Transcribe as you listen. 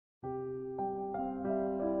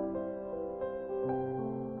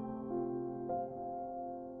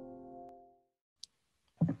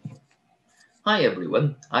Hi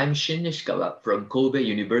everyone, I'm Shin Nishikawa from Kobe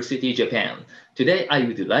University, Japan. Today I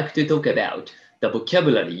would like to talk about the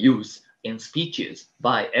vocabulary used in speeches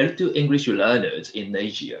by L2 English learners in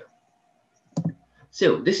Asia.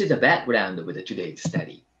 So this is the background of today's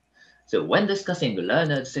study. So when discussing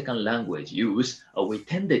learners' second language use, we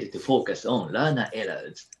tended to focus on learner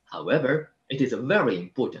errors. However, it is very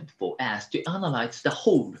important for us to analyze the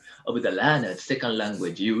whole of the learner's second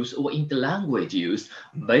language use or interlanguage use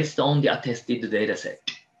based on the attested dataset.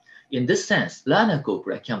 In this sense, learner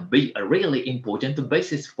corpora can be a really important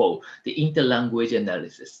basis for the interlanguage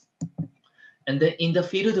analysis. And then in the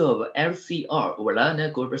field of LCR or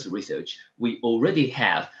learner corpus research, we already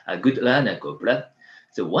have a good learner corpora.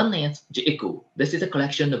 So one is GECO. This is a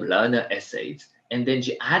collection of learner essays. And then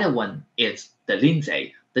the other one is the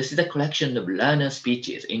Lindsay. This is a collection of learner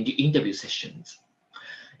speeches in the interview sessions.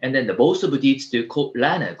 And then both of these two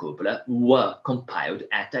learner corpora were compiled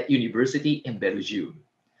at a university in Belgium.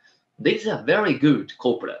 These are very good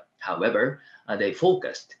corpora. However, they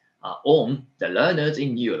focused on the learners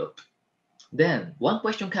in Europe. Then one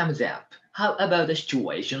question comes up. How about the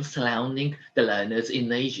situation surrounding the learners in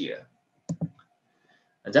Asia?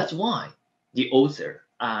 That's why the author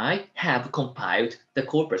I have compiled the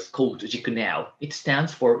corpus called JICNEL. It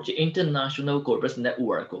stands for the International Corpus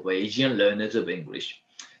Network of Asian Learners of English.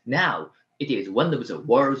 Now, it is one of the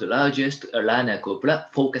world's largest learner corpora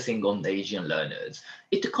focusing on Asian learners.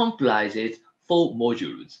 It comprises four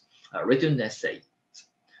modules: a written essay,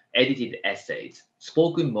 edited essays,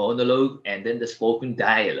 spoken monologue, and then the spoken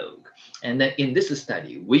dialogue. And then in this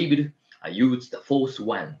study, we will use the fourth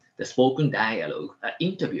one, the spoken dialogue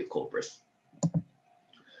interview corpus.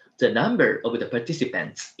 The number of the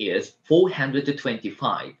participants is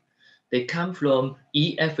 425. They come from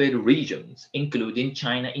EFL regions, including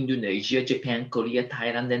China, Indonesia, Japan, Korea,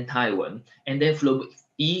 Thailand, and Taiwan, and then from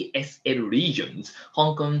ESL regions,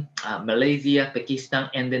 Hong Kong, Malaysia,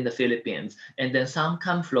 Pakistan, and then the Philippines. And then some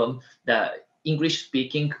come from the English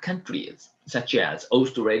speaking countries, such as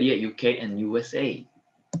Australia, UK, and USA.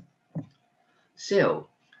 So,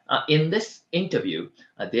 in this interview,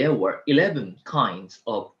 there were 11 kinds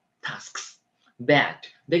of tasks that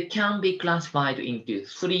they can be classified into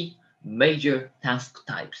three major task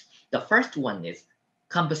types. The first one is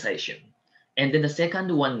conversation, and then the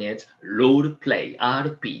second one is role play,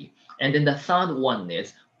 RP, and then the third one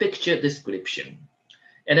is picture description.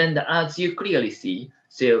 And then as you clearly see,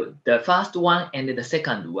 so the first one and then the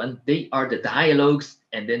second one, they are the dialogues,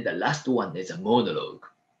 and then the last one is a monologue.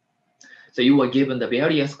 So you are given the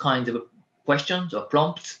various kinds of questions or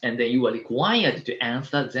prompts, and then you are required to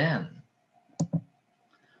answer them.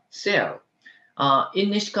 So in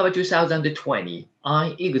Nishikawa 2020,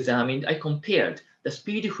 I compared the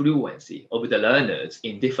speed fluency of the learners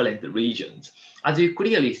in different regions. As you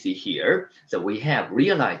clearly see here, so we have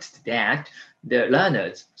realized that the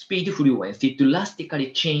learners' speed fluency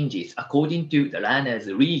drastically changes according to the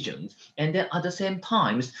learners' regions, and then at the same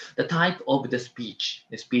time, the type of the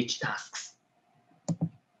speech tasks.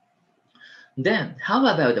 Then, how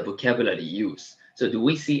about the vocabulary use? So do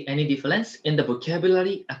we see any difference in the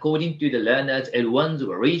vocabulary according to the learner's L1's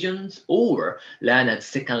regions or learner's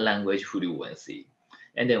second language fluency?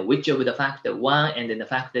 And then which of the factor one and then the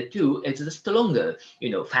factor two is the stronger,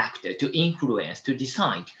 factor to influence to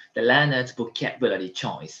decide the learner's vocabulary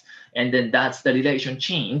choice. And then that's the relation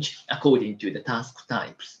change according to the task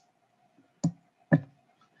types.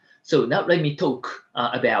 So now let me talk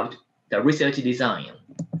about the research design.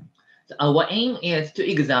 Our aim is to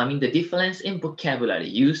examine the difference in vocabulary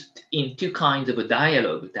used in two kinds of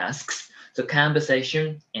dialogue tasks, so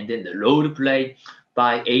conversation and then the role play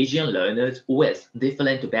by Asian learners with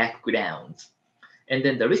different backgrounds. And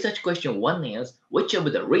then the research question one is, which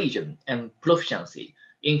of the region and proficiency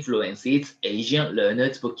influences Asian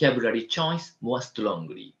learners' vocabulary choice more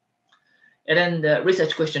strongly? And then the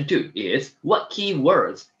research question two is, what key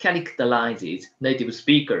words characterizes native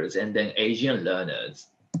speakers and then Asian learners?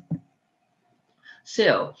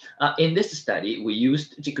 So, in this study, we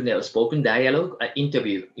used Jikuneo's spoken dialogue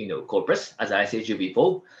interview, corpus, as I said you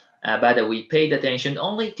before, but we paid attention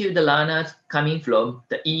only to the learners coming from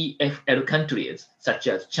the EFL countries, such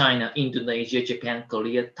as China, Indonesia, Japan,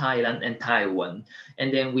 Korea, Thailand, and Taiwan.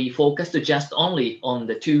 And then we focused just only on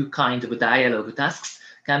the two kinds of dialogue tasks,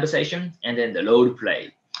 conversation, and then the role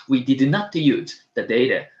play. We did not use the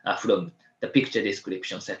data from the picture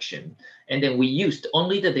description section. And then we used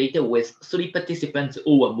only the data with three participants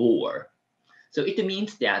or more. So it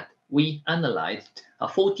means that we analyzed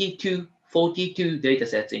 42 data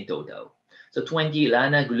sets in total. So 20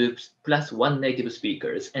 learner groups plus one native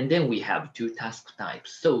speakers, and then we have two task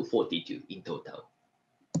types, so 42 in total.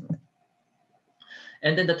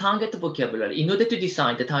 And then the target vocabulary. In order to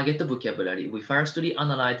decide the target vocabulary, we firstly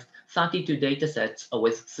analyzed 32 data sets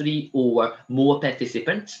with 3 or more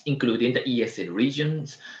participants, including the ESL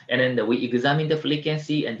regions. And then we examined the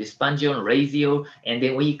frequency and dispersion ratio. And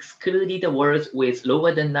then we excluded the words with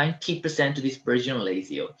lower than 90% dispersion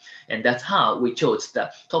ratio. And that's how we chose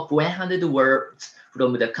the top 100 words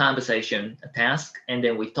from the conversation task, and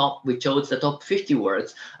then we chose the top 50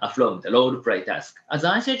 words from the role play task. As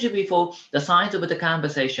I said before, the size of the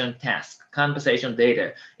conversation task, conversation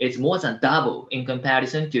data, is more than double in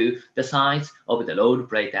comparison to the size of the role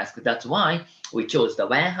play task. That's why we chose the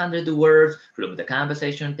 100 words from the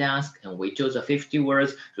conversation task, and we chose the 50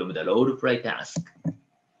 words from the role play task.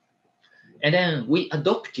 And then we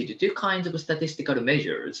adopted 2 kinds of statistical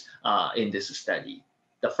measures in this study.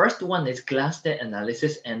 The first one is cluster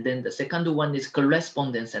analysis, and then the second one is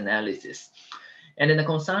correspondence analysis. And then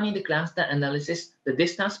concerning the cluster analysis, the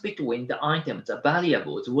distance between the items, the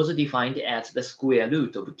variables, was defined as the square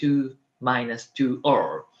root of 2 minus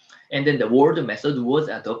 2r. And then the word method was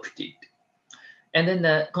adopted. And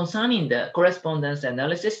then concerning the correspondence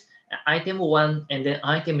analysis, item 1 and then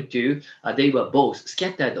item 2, they were both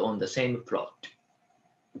scattered on the same plot.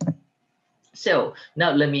 So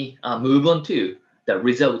now let me move on to the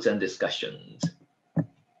results and discussions.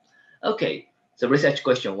 Okay, so research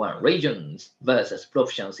question 1, regions versus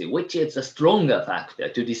proficiency, which is a stronger factor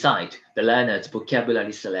to decide the learner's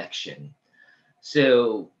vocabulary selection.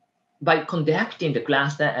 So by conducting the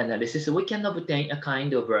cluster analysis, we can obtain a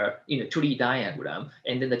kind of tree diagram,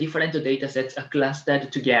 and then the different data sets are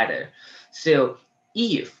clustered together. So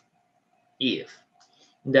if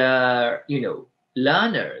the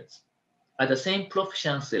learners at the same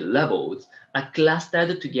proficiency levels are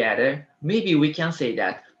clustered together, maybe we can say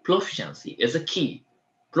that proficiency is a key.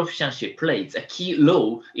 Proficiency plays a key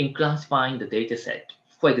role in classifying the data set.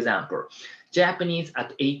 For example, Japanese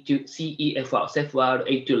at A2 CEFR, CEFR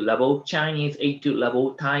A2 level, Chinese A2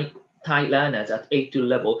 level, Thai learners at A2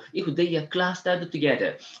 level, if they are clustered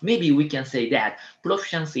together, maybe we can say that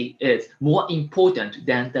proficiency is more important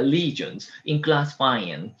than the regions in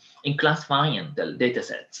classifying the data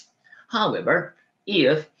sets. However,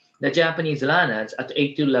 if the Japanese learners at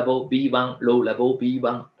A2 level, B1 low level,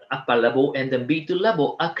 B1 upper level, and then B2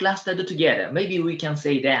 level are clustered together, maybe we can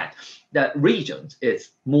say that the regions is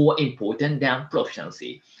more important than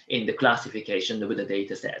proficiency in the classification of the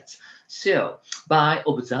data sets. So by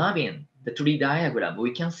observing the tree diagram,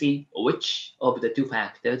 we can see which of the 2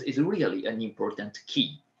 factors is really an important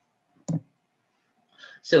key.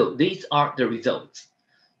 So these are the results.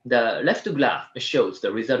 The left graph shows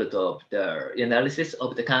the result of the analysis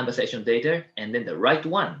of the conversation data, and then the right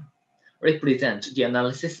one represents the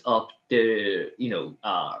analysis of the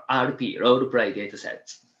RP, role play data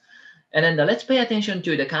sets. And then let's pay attention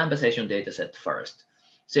to the conversation data set first.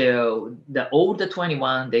 So all the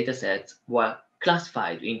 21 data sets were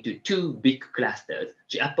classified into 2 big clusters,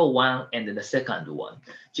 the upper one and the second one.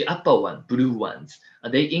 The upper one, blue ones,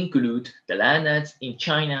 they include the learners in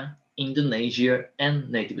China, Indonesia, and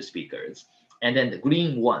native speakers. And then the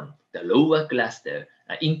green one, the lower cluster,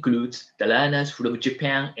 includes the learners from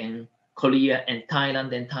Japan and Korea and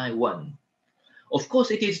Thailand and Taiwan. Of course,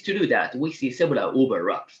 it is true that we see several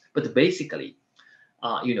overlaps, but basically,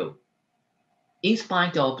 in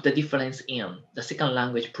spite of the difference in the second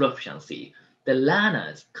language proficiency, the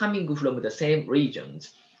learners coming from the same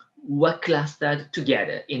regions were clustered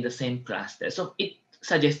together in the same cluster. So it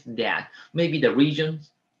suggests that maybe the region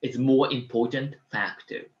is more important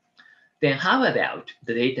factor. Then how about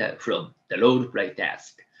the data from the role play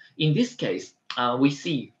task? In this case, we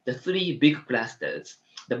see the 3 big clusters,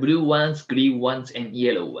 the blue ones, green ones, and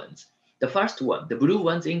yellow ones. The first one, the blue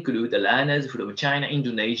ones, include the learners from China,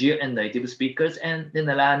 Indonesia, and native speakers, and then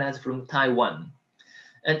the learners from Taiwan.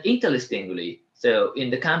 And interestingly, so in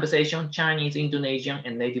the conversation, Chinese, Indonesian,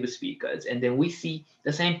 and native speakers, and then we see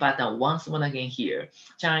the same pattern once more again here,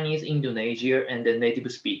 Chinese, Indonesia, and the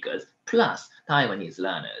native speakers, plus Taiwanese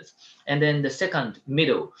learners. And then the second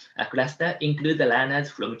middle cluster includes the learners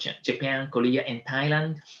from Japan, Korea, and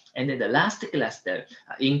Thailand. And then the last cluster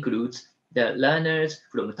includes the learners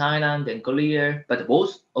from Thailand and Korea, but all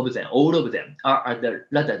of them are at the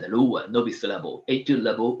rather lower novice level, A2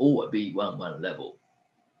 level or B11 level.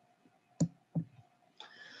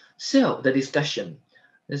 So the discussion.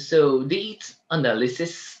 So these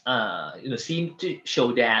analysis seem to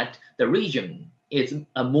show that the region is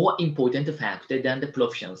a more important factor than the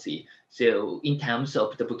proficiency. So in terms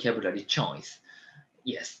of the vocabulary choice,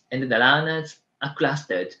 yes, and the learners are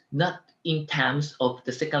clustered not in terms of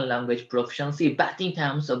the second language proficiency, but in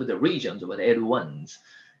terms of the regions or the L1s.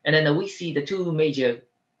 And then we see the 2 major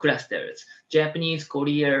clusters: Japanese,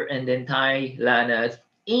 Korea, and then Thai learners,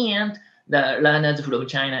 and the learners from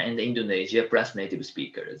China and Indonesia plus native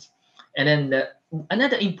speakers. And then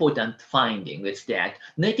another important finding is that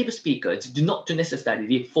native speakers do not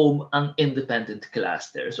necessarily form an independent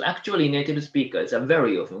cluster. So actually, native speakers are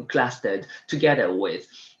very often clustered together with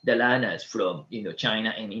the learners from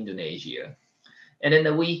China and Indonesia. And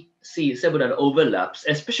then we see several overlaps,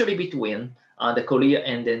 especially between the Korea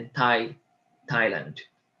and then Thailand.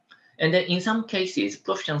 And then in some cases,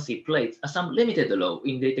 proficiency plays some limited role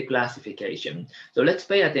in data classification. So let's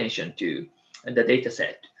pay attention to the data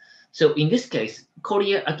set. So in this case,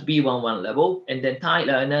 Korea at B11 level, and then Thai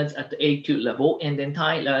learners at A2 level, and then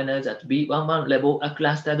Thai learners at B11 level are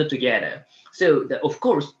clustered together. So of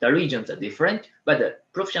course, the regions are different, but the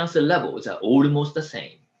proficiency levels are almost the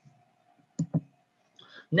same.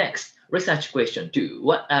 Next, research question 2.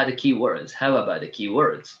 What are the keywords? How about the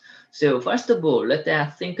keywords? So first of all, let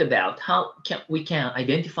us think about how we can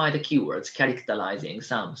identify the keywords characterizing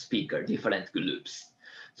some speaker different groups.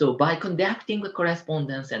 So by conducting a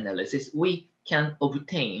correspondence analysis, we can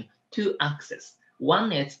obtain two axes.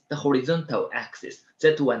 One is the horizontal axis,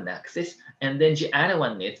 Z1 axis, and then the other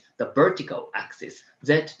one is the vertical axis,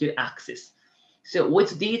 Z2 axis. So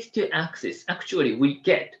with these two axes, actually we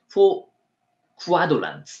get four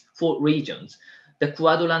quadrants, four regions: the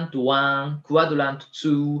quadrant 1, quadrant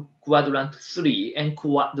 2, quadrant 3, and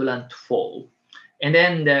quadrant 4. And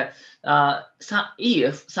then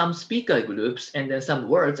if some speaker groups and then some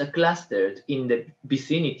words are clustered in the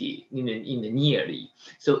vicinity, in the nearly,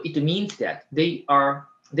 so it means that they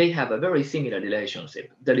have a very similar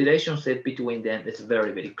relationship. The relationship between them is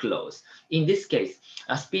very, very close. In this case,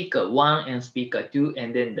 a speaker 1 and speaker 2,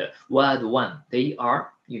 and then the word 1, they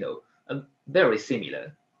are, very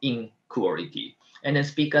similar in quality. And then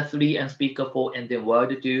speaker 3 and speaker 4 and then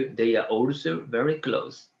word 2, they are also very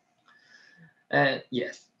close.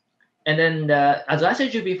 Yes. And then as I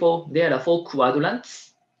said you before, there are four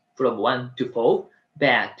quadrants from 1 to 4,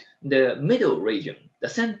 but the middle region, the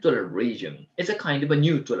central region, is a kind of a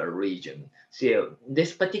neutral region. So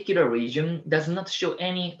this particular region does not show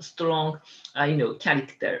any strong,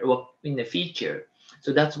 character or feature.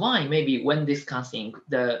 So that's why maybe when discussing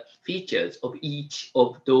the features of each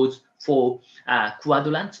of those four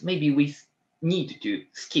quadrants, maybe we need to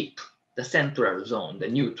skip the central zone, the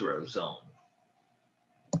neutral zone.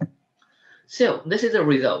 So this is a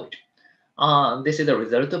result. This is a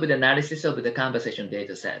result of the analysis of the conversation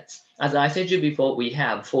data sets. As I said you before, we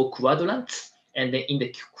have four quadrants, and then in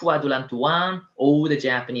the quadrant 1, all the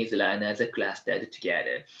Japanese learners are clustered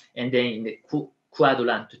together. And then in the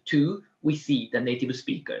quadrant 2, we see the native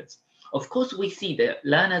speakers. Of course, we see the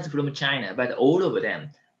learners from China, but all of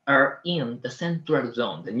them are in the central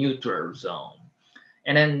zone, the neutral zone.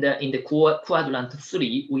 And then in the quadrant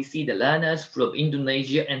 3, we see the learners from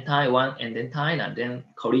Indonesia and Taiwan, and then Thailand and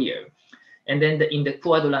Korea. And then in the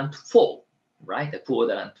quadrant 4, right, the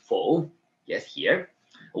quadrant 4, yes, here,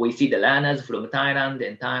 we see the learners from Thailand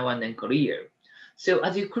and Taiwan and Korea. So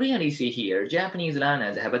as you clearly see here, Japanese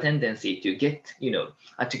learners have a tendency to get,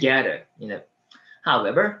 together,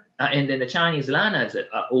 However, and then the Chinese learners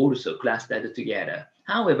are also clustered together.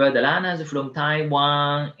 However, the learners from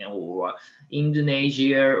Taiwan or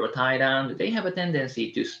Indonesia or Thailand, they have a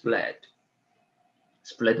tendency to spread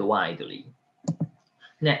widely.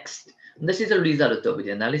 Next, this is a result of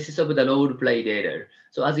the analysis of the role play data.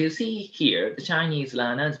 So as you see here, the Chinese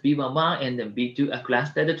learners B11 and then B2 are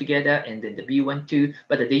clustered together, and then the B12,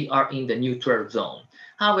 but they are in the neutral zone.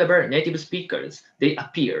 However, native speakers, they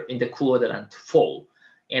appear in the quadrant 4.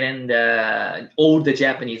 And then all the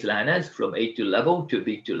Japanese learners from A2 level to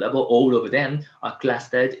B2 level, all of them are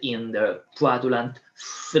clustered in the quadrant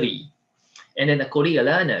 3. And then the Korea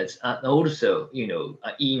learners are also,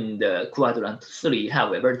 in the quadrant 3.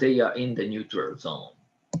 However, they are in the neutral zone.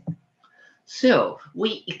 So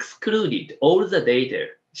we excluded all the data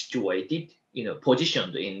situated,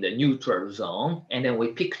 positioned in the neutral zone, and then we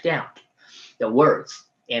picked out the words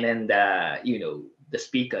and then the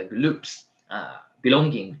speaker groups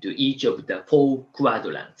belonging to each of the four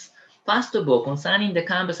quadrants. First of all, concerning the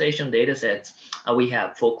conversation data sets, we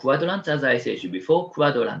have four quadrants, as I said before.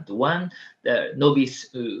 Quadrant 1, the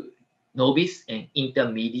novice and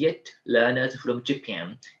intermediate learners from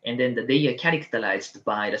Japan, and then they are characterized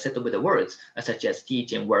by the set of the words such as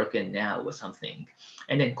teach and work and now or something.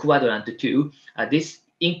 And then quadrant 2, this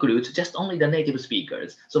includes just only the native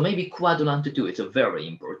speakers. So maybe quadrant 2 is very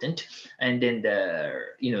important. And then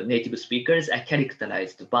the native speakers are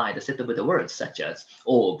characterized by the set of the words such as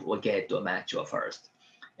or get or match or first.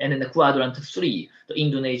 And then the quadrant 3, the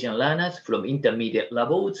Indonesian learners from intermediate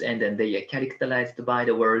levels, and then they are characterized by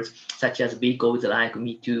the words such as because, like,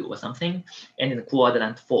 me too, or something. And then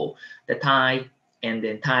quadrant 4, the Thai and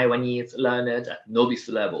then Taiwanese learners at novice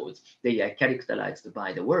levels, they are characterized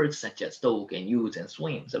by the words such as talk and use and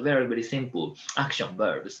swim. So very, very simple action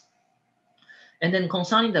verbs. And then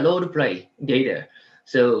concerning the role play data,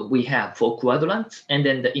 so we have 4 quadrants, and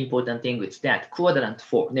then the important thing is that quadrant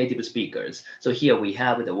for native speakers. So here we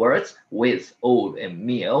have the words with, or, and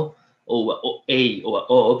meal, or a, or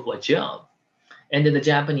of, or job. And then the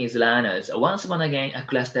Japanese learners, once again, are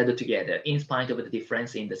clustered together in spite of the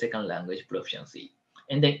difference in the second language proficiency.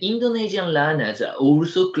 And then Indonesian learners are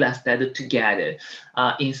also clustered together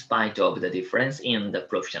in spite of the difference in the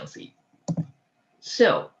proficiency.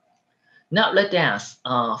 So now let us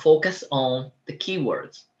focus on the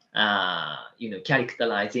keywords,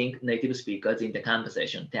 characterizing native speakers in the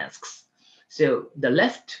conversation tasks. So the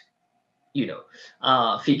left,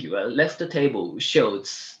 figure, left table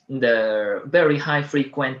shows the very high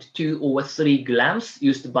frequent 2 or 3 grams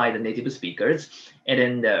used by the native speakers, and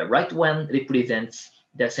then the right one represents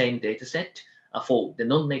the same data set for the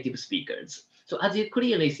non-native speakers. So as you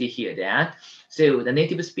clearly see here that, so the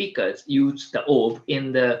native speakers use the of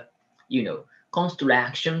in the,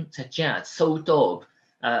 construction such as sort of,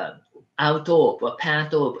 out of, a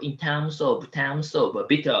part of, in terms of, a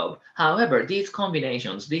bit of. However, these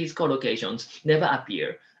combinations, these collocations never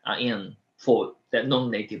appear in for the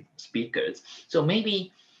non-native speakers. So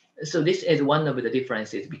maybe, so this is one of the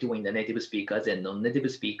differences between the native speakers and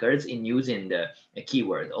non-native speakers in using the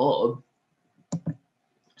keyword of.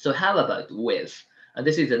 So how about with?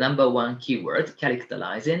 This is the number one keyword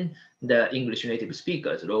characterizing the English native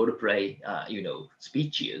speakers role play,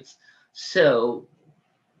 speeches. So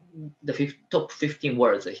the top 15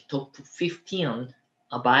 words, top 15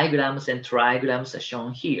 bigrams and trigrams are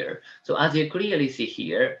shown here. So as you clearly see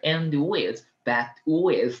here, end with, back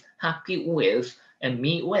with, happy with, and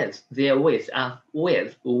me with, there with, up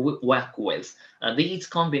with, work with. These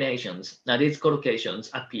combinations, these collocations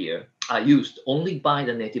are used only by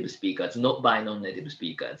the native speakers, not by non-native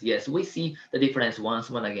speakers. Yes, we see the difference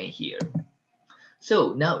once again here.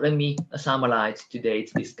 So now let me summarize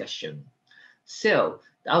today's discussion. So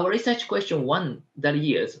our research question 1 that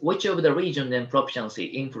is, which of the region and proficiency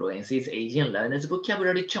influences Asian learners'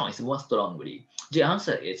 vocabulary choice more strongly? The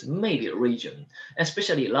answer is maybe region.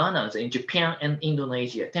 Especially learners in Japan and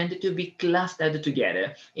Indonesia tend to be clustered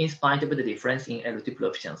together in spite of the difference in L2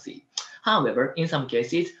 proficiency. However, in some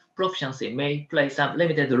cases, proficiency may play some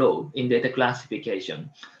limited role in data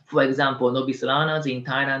classification. For example, novice learners in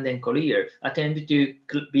Thailand and Korea tend to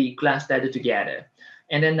be clustered together.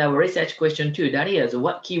 And then our research question 2, that is,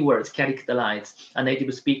 what keywords characterize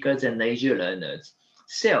native speakers and Asia learners?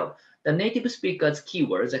 So the native speakers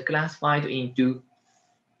keywords are classified into,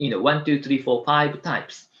 1, 2, 3, 4, 5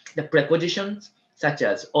 types. The prepositions such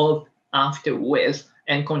as of, after, with,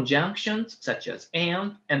 and conjunctions such as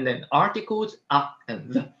and then articles up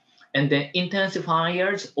and the. And then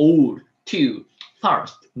intensifiers all, to,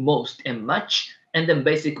 first, most, and much, and then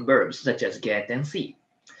basic verbs such as get and see.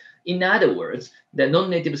 In other words, the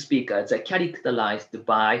non-native speakers are characterized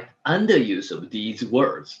by underuse of these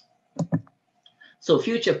words. So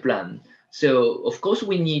future plan. So of course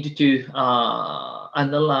we need to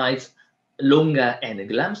analyze longer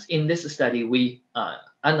anagrams. In this study, we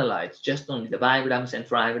analyze just only the bigrams and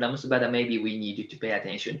trigrams, but maybe we need to pay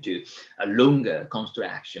attention to a longer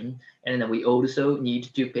construction. And we also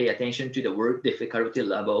need to pay attention to the word difficulty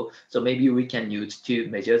level. So maybe we can use 2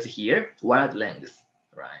 measures here, word length,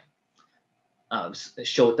 right?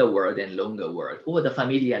 Shorter word and longer word, or the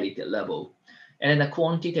familiarity level. And then the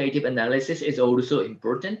quantitative analysis is also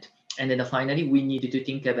important. And then finally, we need to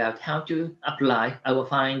think about how to apply our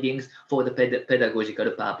findings for the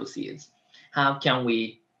pedagogical purposes. How can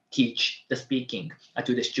we teach the speaking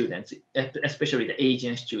to the students, especially the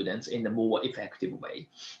Asian students, in a more effective way?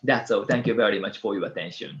 That's all. Thank you very much for your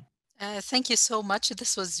attention. Thank you so much.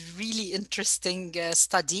 This was really interesting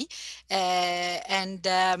study, and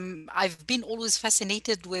I've been always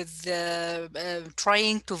fascinated with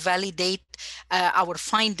trying to validate our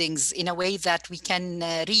findings in a way that we can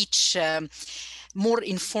reach more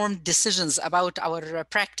informed decisions about our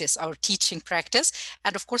practice, our teaching practice.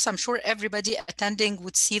 And of course, I'm sure everybody attending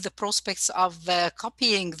would see the prospects of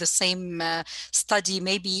copying the same study,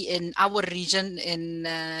 maybe in our region, in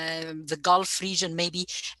the Gulf region, maybe,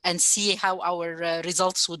 and see how our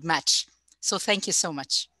results would match. So thank you so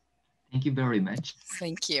much. Thank you very much.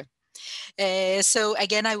 Thank you. So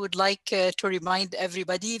again, I would like to remind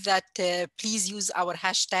everybody that please use our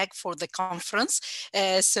hashtag for the conference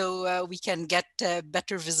so we can get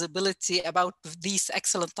better visibility about these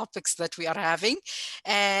excellent topics that we are having.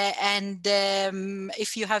 And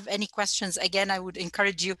if you have any questions, again, I would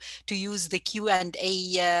encourage you to use the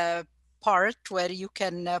Q&A part where you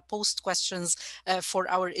can post questions for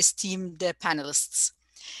our esteemed panelists.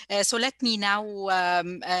 So let me now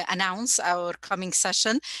announce our coming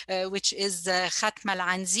session, which is Khatma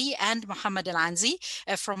Al-Anzi and Muhammad Al-Anzi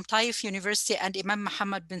from Taif University and Imam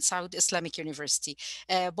Muhammad bin Saud Islamic University.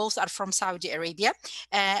 Both are from Saudi Arabia,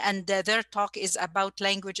 and their talk is about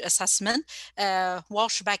language assessment,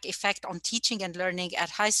 washback effect on teaching and learning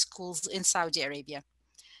at high schools in Saudi Arabia.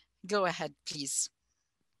 Go ahead, please.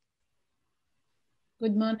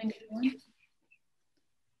 Good morning, everyone.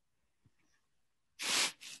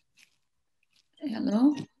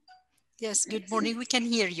 Hello. Yes, good morning. We can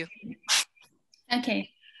hear you. Okay.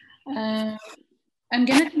 I'm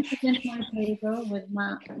going to present my paper with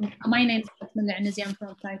my name is Khatma Al-Anzi. I'm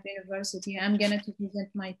from Taif University. I'm going to present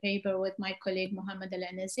my paper with my colleague Muhammad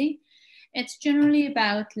Al-Anzi. It's generally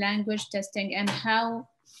about language testing and how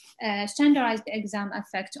standardized exam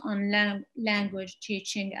affect on language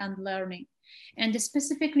teaching and learning. And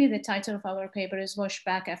specifically, the title of our paper is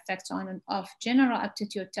Washback Effects of General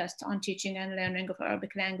Aptitude Test on Teaching and Learning of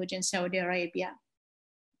Arabic Language in Saudi Arabia.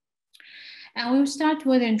 And we'll start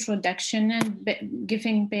with introduction and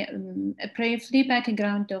giving a briefly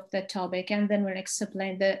background of the topic, and then we'll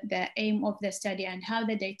explain the aim of the study and how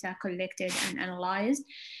the data collected and analyzed.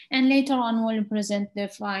 And later on, we'll present the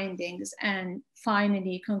findings and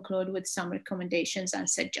finally conclude with some recommendations and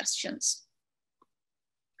suggestions.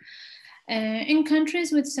 In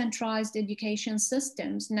countries with centralized education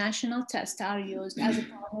systems, national tests are used as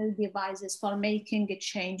primary devices for making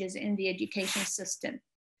changes in the education system.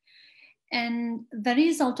 And the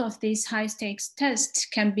result of these high-stakes tests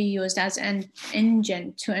can be used as an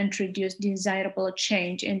engine to introduce desirable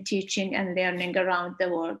change in teaching and learning around the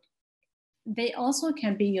world. They also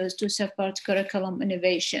can be used to support curriculum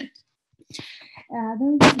innovation.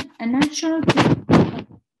 There's a natural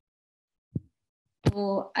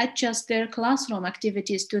to adjust their classroom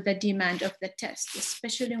activities to the demand of the test,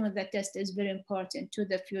 especially when the test is very important to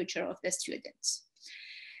the future of the students.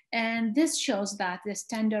 And this shows that the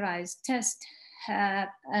standardized tests have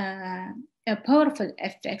a powerful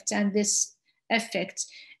effect, and this effect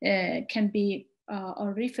can be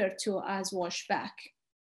referred to as washback.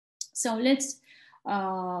 So let's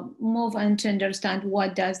move on to understand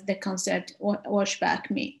what does the concept washback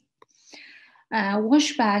mean.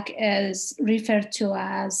 Washback is referred to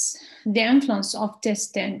as the influence of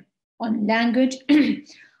testing on language,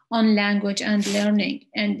 on language and learning,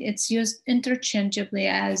 and it's used interchangeably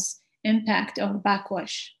as impact or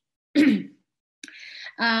backwash. It's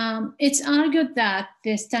argued that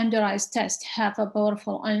the standardized tests have a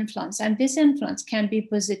powerful influence, and this influence can be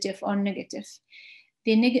positive or negative.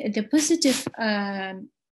 The positive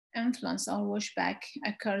influence or washback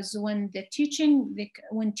occurs when teaching the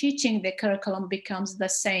curriculum becomes the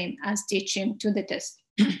same as teaching to the test.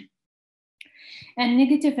 And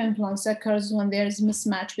negative influence occurs when there is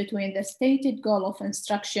mismatch between the stated goal of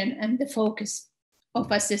instruction and the focus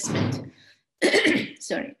of assessment.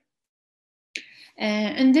 Sorry.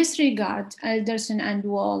 In this regard, Alderson and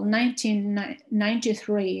Wall,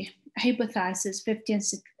 1993, hypothesis 15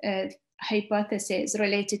 hypotheses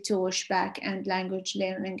related to washback and language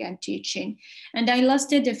learning and teaching. And I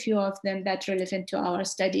listed a few of them that are relevant to our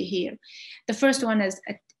study here. The first one is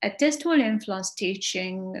a test will influence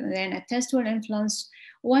teaching, then a test will influence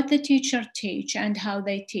what the teacher teach and how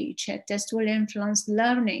they teach. A test will influence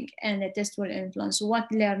learning, and a test will influence what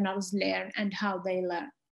learners learn and how they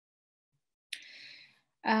learn.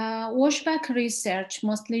 Washback research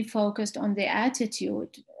mostly focused on the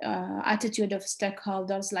attitude of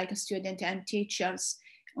stakeholders like students and teachers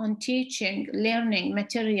on teaching, learning,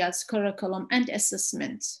 materials, curriculum, and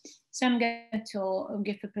assessments. So I'm going to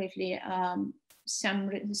give briefly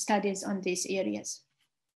some studies on these areas.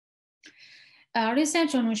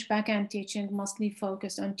 Research on washback and teaching mostly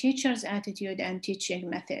focused on teachers' attitude and teaching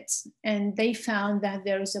methods, and they found that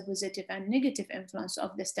there is a positive and negative influence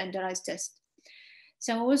of the standardized test.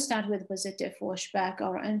 So we'll start with positive washback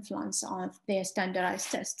or influence of the standardized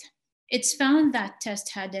test. It's found that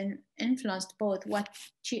test had influenced both what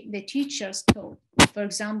the teachers taught. For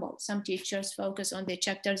example, some teachers focus on the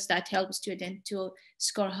chapters that help students to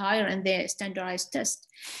score higher in the standardized test,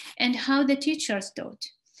 and how the teachers taught.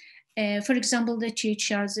 For example, the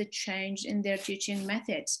teachers changed in their teaching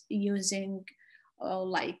methods using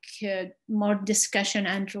more discussion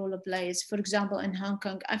and role plays. For example, in Hong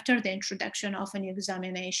Kong, after the introduction of new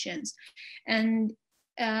examinations, and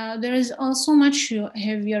there is also much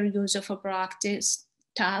heavier use of a practice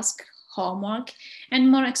task, homework,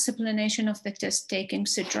 and more explanation of the test-taking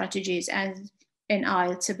strategies as in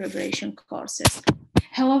IELTS preparation courses.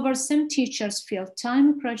 However, some teachers feel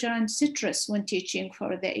time pressure and stress when teaching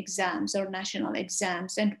for the exams or national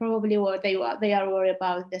exams, and probably they are worried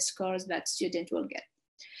about the scores that student will get.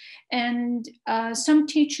 And some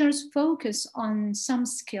teachers focus on some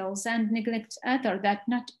skills and neglect other that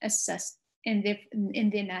not assessed in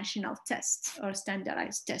the national tests or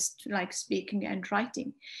standardized tests like speaking and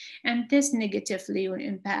writing. And this negatively will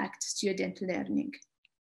impact student learning.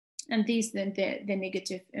 And these then the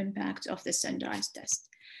negative impact of the standardized test.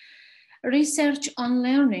 Research on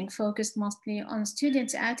learning focused mostly on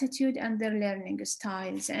students' attitude and their learning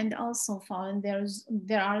styles, and also found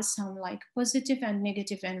there are some like positive and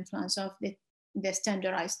negative influence of the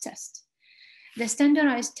standardized test. The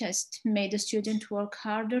standardized test made the student work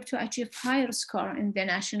harder to achieve higher score in the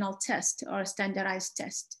national test or standardized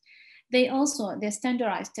test. The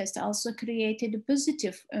standardized test also created a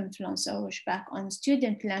positive influence or pushback on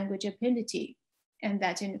student language ability, and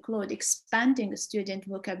that include expanding student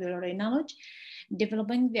vocabulary knowledge,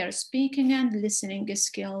 developing their speaking and listening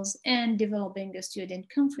skills, and developing a student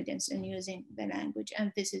confidence in using the language.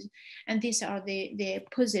 And these are the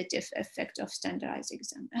positive effect of standardized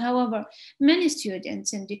exam. However, many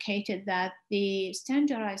students indicated that the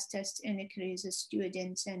standardized test increases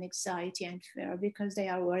students' anxiety and fear because they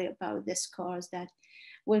are worried about the scores that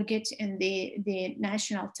will get in the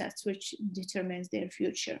national test, which determines their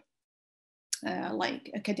future,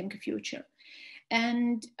 like academic future.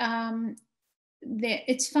 And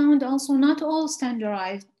it's found also not all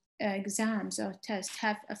standardized exams or tests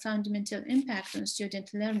have a fundamental impact on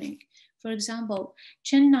student learning. For example,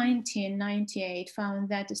 Chen 1998 found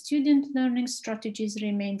that the student learning strategies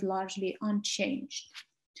remained largely unchanged.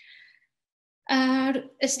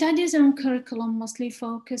 Studies on curriculum mostly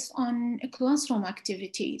focus on classroom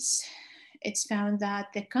activities. It's found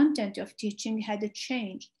that the content of teaching had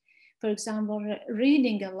changed. For example,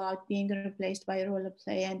 reading aloud being replaced by role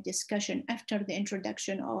play and discussion after the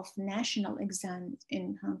introduction of national exams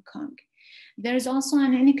in Hong Kong. There is also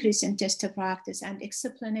an increase in test practice and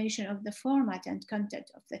explanation of the format and content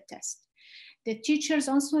of the test. The teachers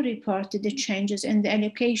also reported the changes in the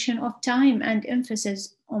allocation of time and their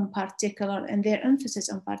emphasis on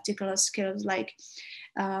particular skills, like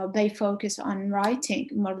they focus on writing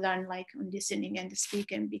more than like on listening and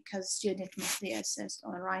speaking because students mostly assessed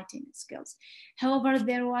on writing skills. However,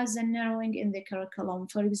 there was a narrowing in the curriculum.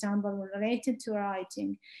 For example, related to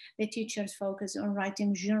writing, the teachers focus on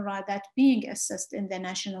writing genre that being assessed in the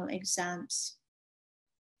national exams.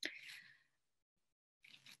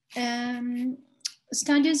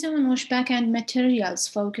 Studies on pushback and materials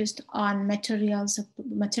focused on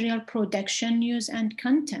material production, use, and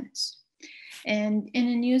contents. And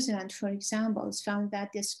in New Zealand, for example, it's found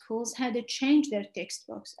that the schools had to change their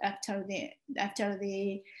textbooks after the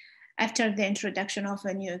introduction of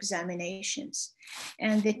the new examinations.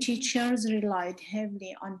 And the teachers relied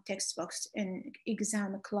heavily on textbooks in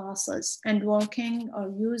exam classes and working or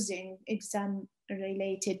using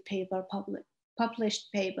exam-related paper,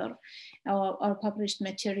 published paper or published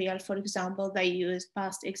material. For example, they use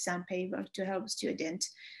past exam paper to help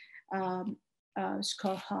students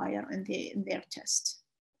score higher in their test.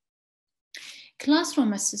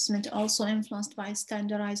 Classroom assessment also influenced by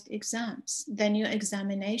standardized exams. The new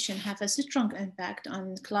examination have a strong impact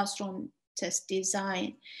on classroom test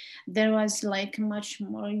design. There was like much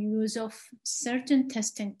more use of certain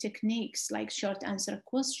testing techniques like short answer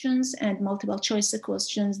questions and multiple choice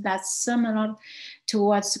questions that's similar to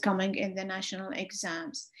what's coming in the national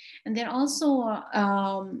exams. And there also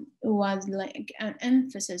was like an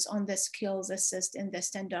emphasis on the skills assessed in the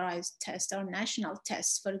standardized test or national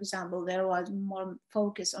tests. For example, there was more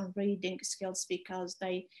focus on reading skills because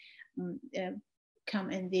they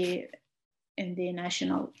come in the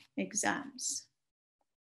national exams.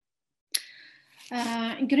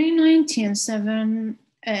 Green 2007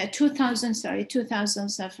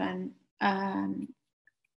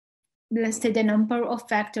 listed a number of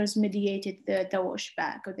factors mediated the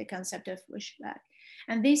pushback or the concept of pushback.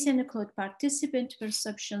 And these include participant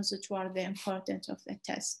perceptions toward the importance of the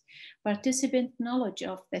test, participant knowledge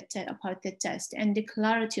of about the test, and the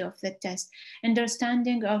clarity of the test,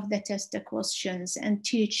 understanding of the test questions, and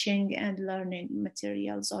teaching and learning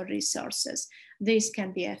materials or resources. These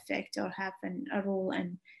can be affect or have a role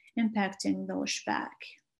in impacting the pushback.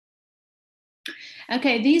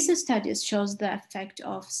 Okay, these studies shows the effect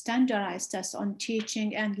of standardized tests on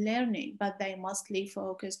teaching and learning, but they mostly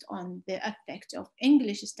focused on the effect of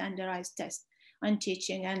English standardized tests on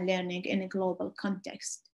teaching and learning in a global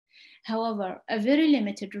context. However, a very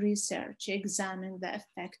limited research examined the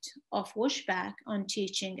effect of Wishback on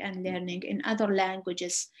teaching and learning in other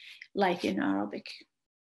languages, like in Arabic.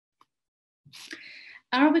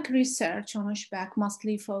 Arabic research on Wishback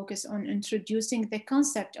mostly focus on introducing the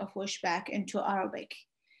concept of Wishback into Arabic.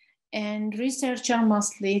 And researchers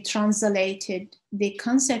mostly translated the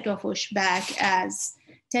concept of Wishback as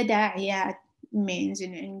تداعيات, means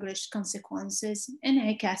in English consequences,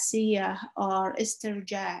 انعكاسية or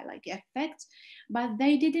استرجاع, like effects, but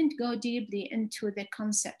they didn't go deeply into the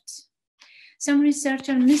concept. Some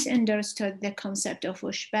researchers misunderstood the concept of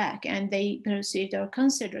Wishback and they perceived or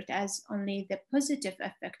considered as only the positive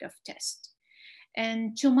effect of test.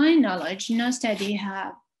 And to my knowledge, no study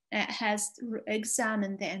has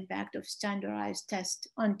examined the impact of standardized tests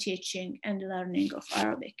on teaching and learning of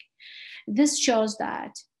Arabic. This shows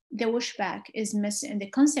that the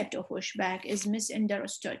concept of Wishback is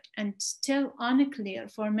misunderstood and still unclear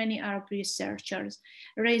for many Arab researchers,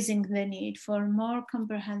 raising the need for more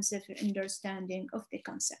comprehensive understanding of the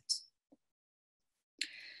concept.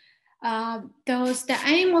 Thus, the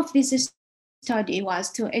aim of this study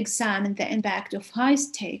was to examine the impact of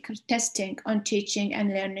high-stake testing on teaching and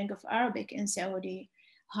learning of Arabic in Saudi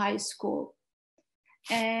high school.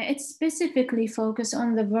 It specifically focused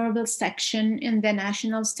on the verbal section in the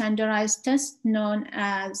national standardized test known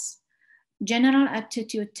as General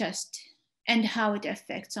Aptitude Test and how it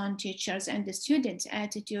affects on teachers and the students'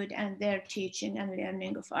 attitude and their teaching and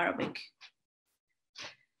learning of Arabic.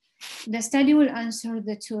 The study will answer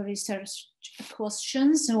the two research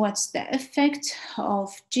questions. What's the effect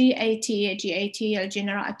of GAT,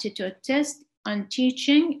 General Aptitude Test, on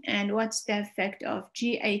teaching, and what's the effect of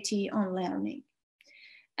GAT on learning?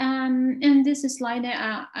 In this slide,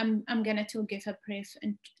 I'm gonna to give a brief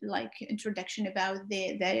introduction about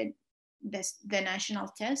the national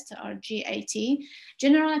test, or GAT.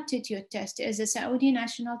 General Aptitude Test is a Saudi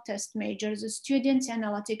national test measures students'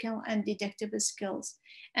 analytical and deductive skills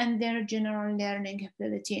and their general learning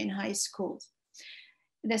ability in high schools.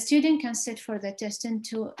 The student can sit for the test in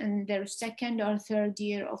their second or third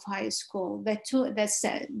year of high school. The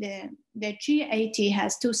GAT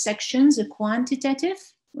has two sections: a quantitative,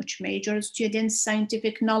 which measures students'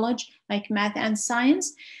 scientific knowledge like math and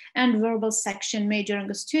science, and verbal section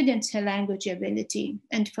measuring students' language ability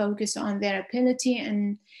and focus on their ability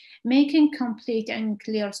in making complete and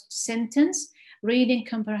clear sentence, reading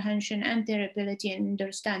comprehension, and their ability in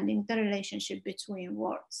understanding the relationship between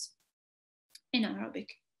words in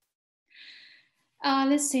Arabic.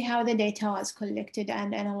 Let's see how the data was collected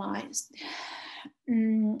and analyzed.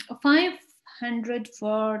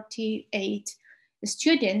 548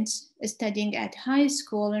 students studying at high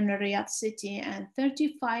school in Riyadh city and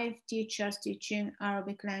 35 teachers teaching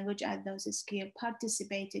Arabic language at those schools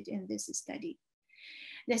participated in this study.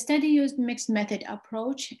 The study used mixed method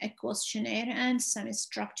approach, a questionnaire, and some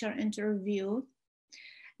structured interview.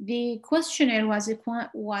 The questionnaire was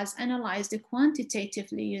analyzed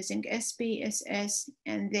quantitatively using SPSS,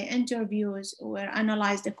 and the interviews were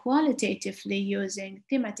analyzed qualitatively using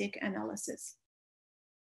thematic analysis.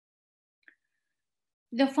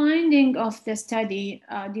 The finding of the study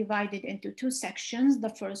divided into two sections. The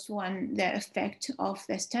first one, the effect of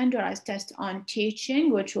the standardized test on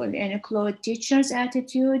teaching, which will include teachers'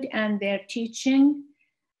 attitude and their teaching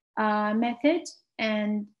method,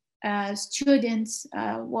 and students,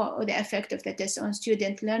 the effect of the test on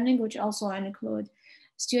student learning, which also include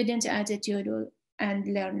student attitude and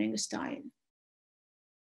learning style.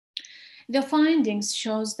 The findings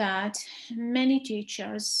shows that many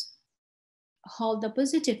teachers hold a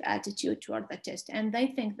positive attitude toward the test, and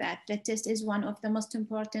they think that the test is one of the most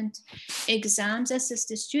important exams, assess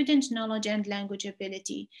the student knowledge and language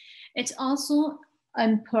ability. It's also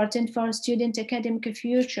important for student academic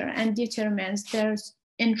future and determines their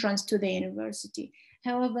entrance to the university.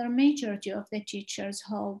 However, majority of the teachers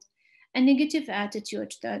hold a negative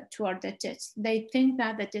attitude toward the test. They think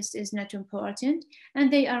that the test is not important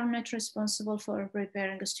and they are not responsible for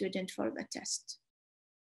preparing a student for the test.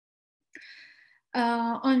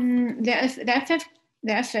 On the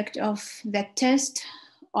effect of the test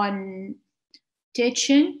on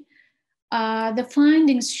teaching, the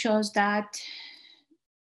findings shows that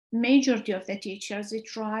majority of the teachers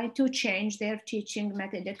try to change their teaching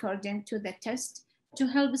method according to the test to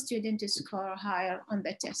help students score higher on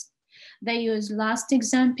the test. They use last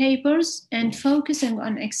exam papers and focusing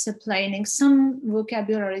on explaining some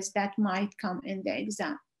vocabularies that might come in the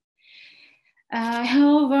exam.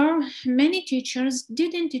 However, many teachers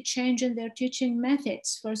didn't change in their teaching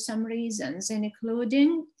methods for some reasons,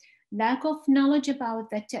 including lack of knowledge about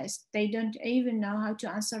the test. They don't even know how to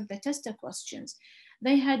answer the test questions.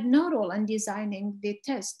 They had no role in designing the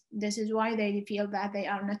test. This is why they feel that they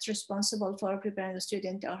are not responsible for preparing the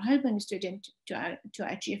student or helping the student to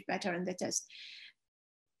achieve better in the test.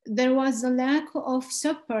 There was a lack of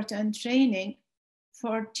support and training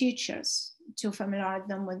for teachers to familiarize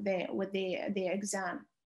them with the exam.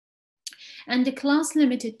 And the class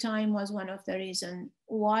limited time was one of the reasons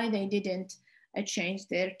why they didn't change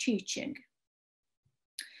their teaching.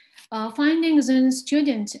 Findings in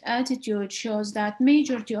student attitude shows that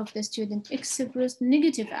majority of the students expressed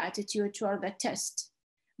negative attitude toward the test.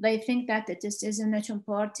 They think that the test is not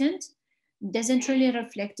important, doesn't really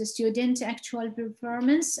reflect the student's actual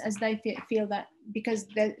performance, as they feel that because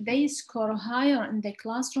they score higher in the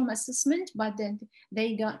classroom assessment, but then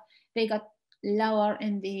they got lower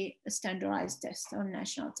in the standardized test or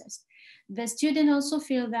national test. The student also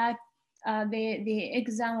feel that the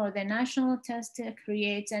exam or the national test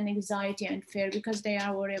creates an anxiety and fear because they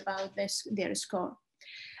are worried about their score.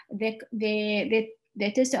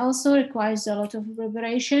 The test also requires a lot of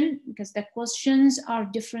preparation because the questions are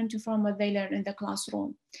different from what they learn in the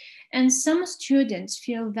classroom. And some students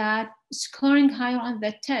feel that scoring higher on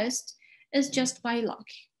the test is just by luck.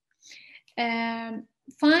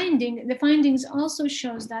 The findings also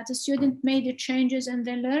shows that the student made changes in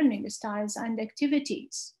their learning styles and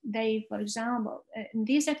activities. They, for example, in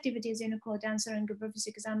these activities include answering previous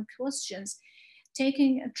exam questions,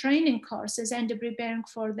 taking training courses, and preparing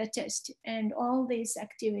for the test, and all these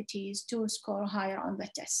activities to score higher on the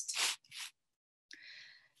test.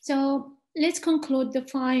 So let's conclude the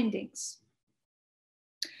findings.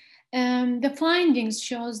 The findings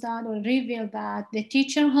shows that or reveal that the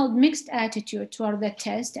teacher held mixed attitude toward the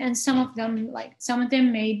test, and some of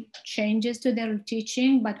them made changes to their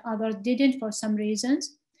teaching, but others didn't for some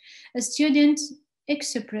reasons. The students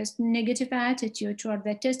expressed negative attitude toward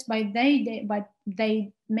the test, but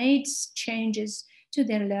they made changes to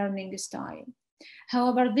their learning style.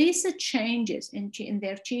 However, these changes in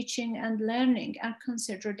their teaching and learning are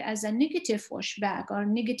considered as a negative pushback or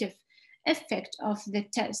negative effect of the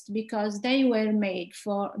test because they were made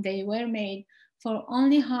for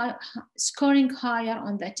only scoring higher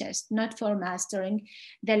on the test, not for mastering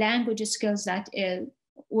the language skills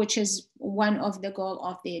which is one of the goals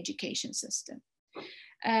of the education system.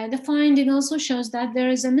 The finding also shows that there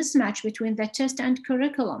is a mismatch between the test and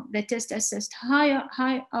curriculum. The test assessed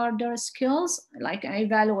high order skills like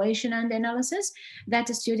evaluation and analysis that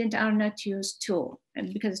the students are not used to,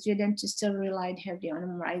 and because students still relied heavily on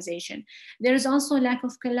memorization. There is also a lack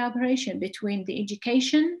of collaboration between the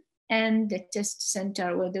education and the test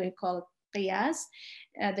center, what we call qiyas.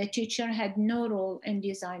 The teacher had no role in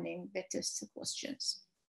designing the test questions.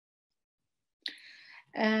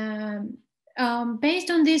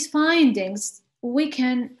 Based on these findings, we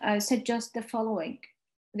can suggest the following.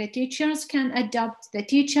 The teacher can adapt their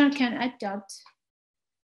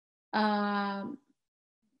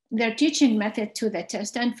teaching method to the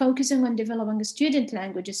test and focusing on developing student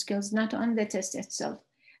language skills, not on the test itself.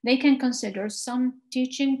 They can consider some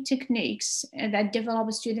teaching techniques that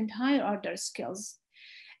develop student higher order skills.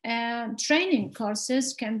 Training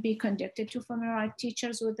courses can be conducted to familiarize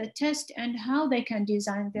teachers with the test and how they can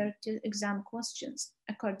design their exam questions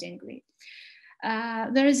accordingly.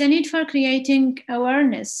 There is a need for creating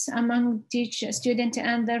awareness among students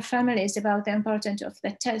and their families about the importance of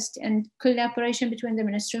the test, and collaboration between the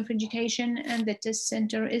Ministry of Education and the test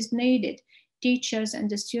center is needed. Teachers and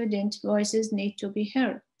the student voices need to be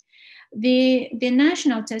heard. The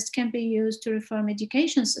national test can be used to reform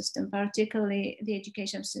education system, particularly the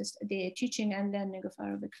education system, the teaching and learning of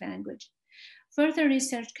Arabic language. Further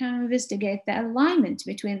research can investigate the alignment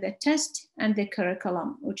between the test and the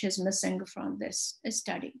curriculum, which is missing from this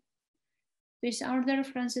study. These are the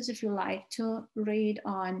references if you like to read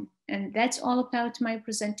on. And that's all about my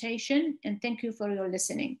presentation. And thank you for your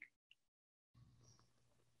listening.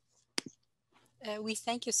 We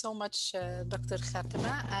thank you so much, Dr.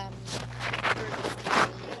 Khatima.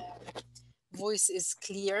 Voice is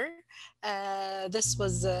clear. This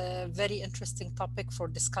was a very interesting topic for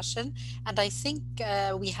discussion. And I think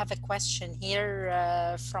we have a question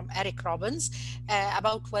here from Eric Robbins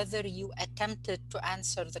about whether you attempted to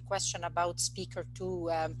answer the question about speaker to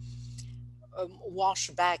wash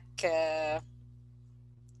back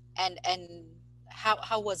and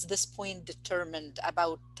how was this point determined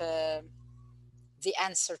about the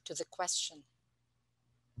answer to the question?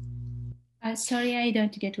 Sorry, I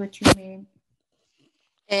don't get what you mean.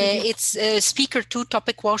 It's speaker 2,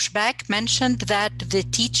 topic washback, mentioned that the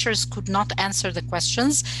teachers could not answer the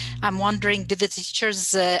questions. I'm wondering, did the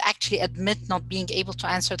teachers actually admit not being able to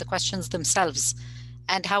answer the questions themselves?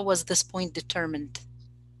 And how was this point determined?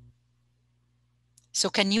 So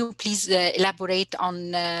can you please elaborate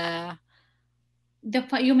on...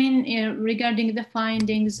 you mean regarding the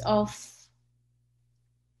findings of...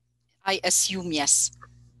 I assume, yes.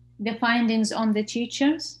 The findings on the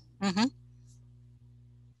teachers? Mm-hmm.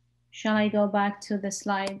 Shall I go back to the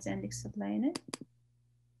slides and explain it?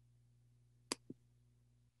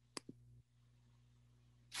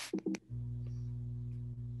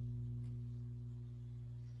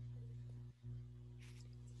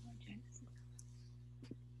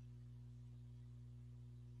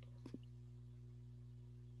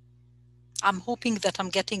 I'm hoping that I'm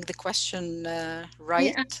getting the question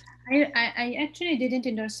right. I actually didn't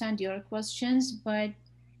understand your questions, but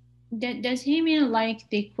does he mean like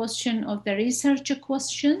the question of the researcher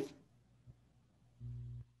question?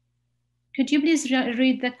 Could you please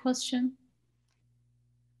read the question?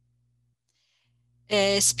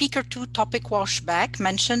 Speaker 2, topic washback,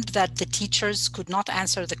 mentioned that the teachers could not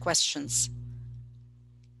answer the questions.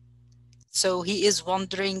 So he is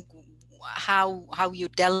wondering how you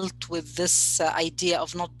dealt with this idea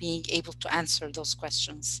of not being able to answer those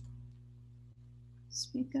questions.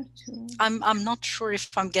 Speaker 2. I'm not sure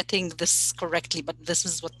if I'm getting this correctly, but this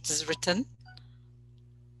is what is written.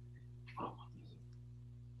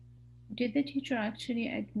 Did the teacher actually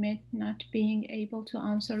admit not being able to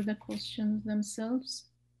answer the questions themselves?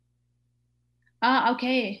 Ah,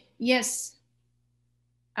 okay, yes.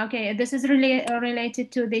 Okay, this is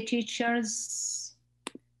related to the teacher's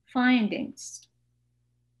findings.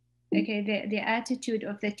 Okay, the attitude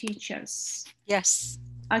of the teachers. Yes.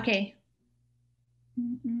 Okay.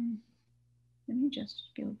 Let me just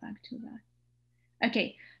go back to that.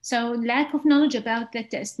 Okay, so lack of knowledge about the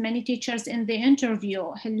test. Many teachers in the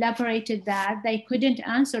interview elaborated that they couldn't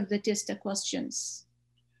answer the test questions.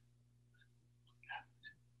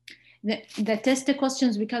 The test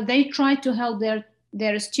questions, because they tried to help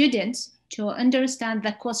their students to understand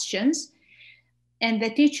the questions, and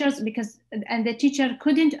the teachers the teacher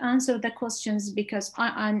couldn't answer the questions because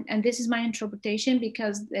and this is my interpretation,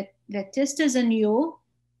 because the test is new.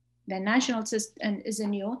 The national system is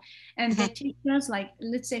new, and the teachers, like,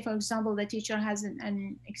 let's say, for example, the teacher has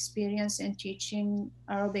an experience in teaching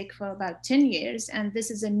Arabic for about 10 years, and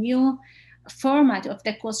this is a new format of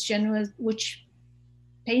the question, which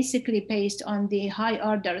basically based on the high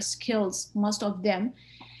order skills, most of them,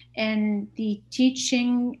 and the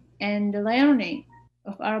teaching and the learning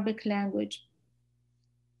of Arabic language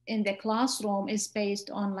in the classroom is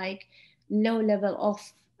based on like low level of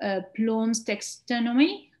Bloom's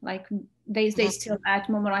taxonomy, like they still at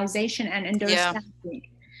memorization and understanding.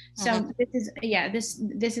 Yeah. So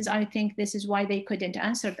this is I think this is why they couldn't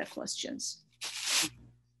answer the questions.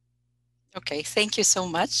 Okay, thank you so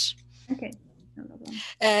much. Okay.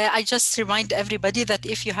 I just remind everybody that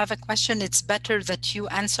if you have a question, it's better that you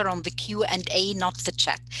answer on the Q&A, not the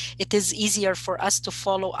chat. It is easier for us to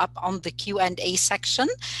follow up on the Q&A section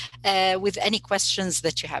with any questions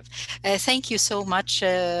that you have. Thank you so much,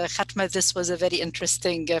 Khatma. This was a very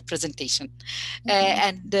interesting presentation.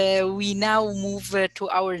 And we now move to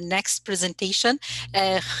our next presentation.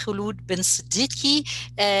 Khulud bin Siddiqui,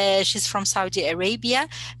 she's from Saudi Arabia,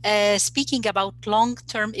 speaking about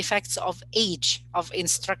long-term effects of age of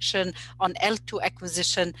instruction on L2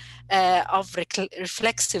 acquisition of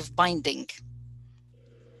reflexive binding.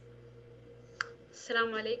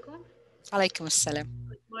 Assalamu alaikum. Alaikum assalam.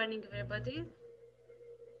 Good morning, everybody.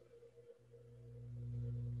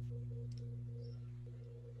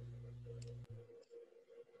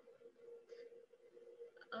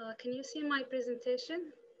 Can you see my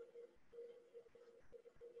presentation?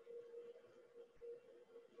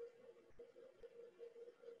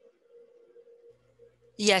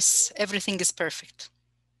 Yes, everything is perfect.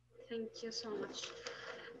 Thank you so much.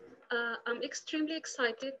 I'm extremely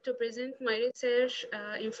excited to present my research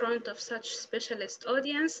in front of such specialist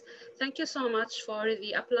audience. Thank you so much for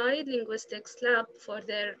the Applied Linguistics Lab for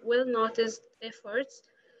their well-noticed efforts.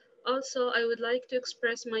 Also, I would like to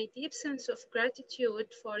express my deep sense of gratitude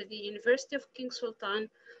for the University of King Sultan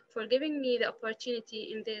for giving me the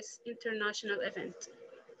opportunity in this international event.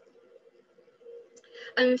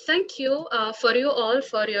 And thank you for you all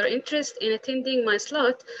for your interest in attending my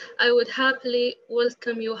slot. I would happily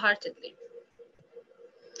welcome you heartedly.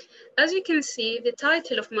 As you can see, the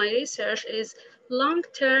title of my research is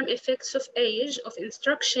Long-Term Effects of Age of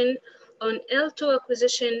Instruction on L2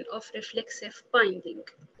 Acquisition of Reflexive Binding.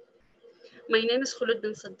 My name is Khulud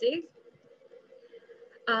bin Siddiq.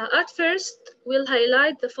 At first, we'll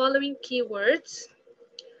highlight the following keywords: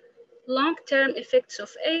 long-term effects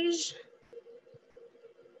of age.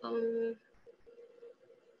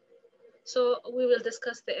 So we will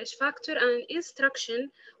discuss the age factor and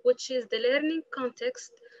instruction, which is the learning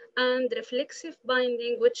context, and reflexive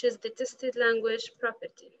binding, which is the tested language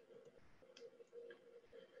property.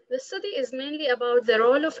 The study is mainly about the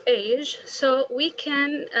role of age, so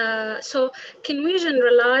can we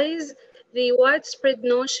generalize the widespread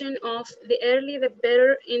notion of the early the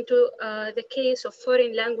better into the case of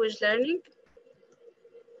foreign language learning?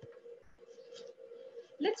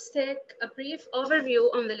 Let's take a brief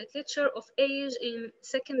overview on the literature of age in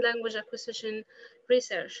second language acquisition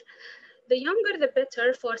research. The younger the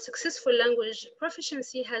better for successful language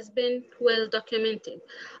proficiency has been well documented.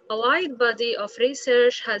 A wide body of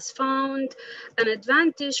research has found an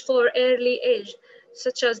advantage for early age,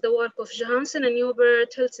 such as the work of Johansson and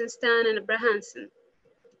Hubert, Hilsenstein, and Abrahamson.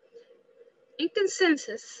 In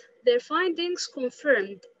consensus, their findings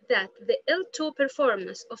confirmed that the L2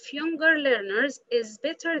 performance of younger learners is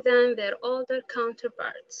better than their older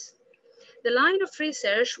counterparts. The line of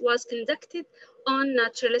research was conducted on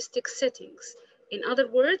naturalistic settings. In other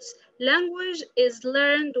words, language is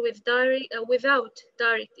learned without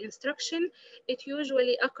direct instruction. It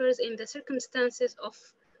usually occurs in the circumstances of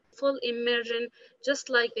full immersion, just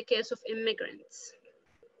like the case of immigrants.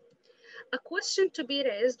 A question to be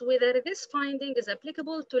raised whether this finding is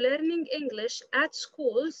applicable to learning English at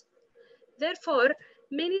schools. Therefore,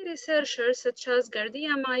 many researchers such as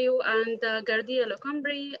Gardia Mayo and Gardia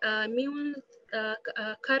Locombre,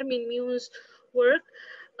 Carmen Mu's work,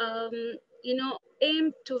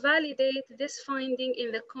 aim to validate this finding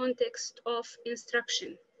in the context of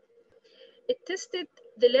instruction. It tested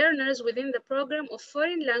the learners within the program of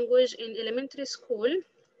foreign language in elementary school.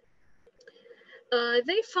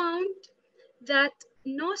 They found that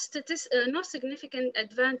no significant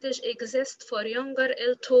advantage exists for younger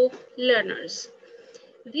L2 learners.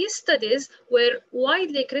 These studies were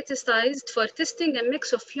widely criticized for testing a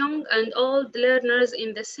mix of young and old learners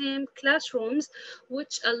in the same classrooms,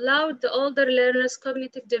 which allowed the older learners'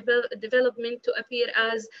 cognitive development to appear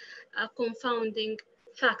as a confounding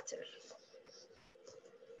factor.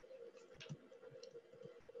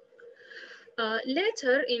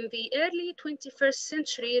 Later, in the early 21st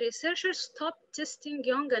century, researchers stopped testing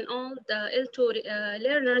young and old L2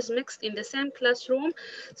 learners mixed in the same classroom,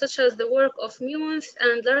 such as the work of Muenth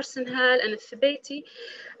and Larsenhal and Thibeti.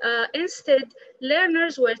 Instead,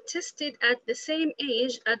 learners were tested at the same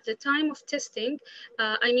age at the time of testing,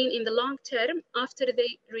 in the long term, after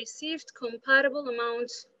they received comparable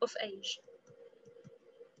amounts of age.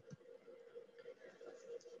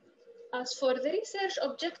 As for the research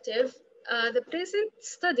objective, the present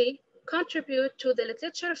study contributes to the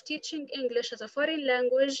literature of teaching English as a foreign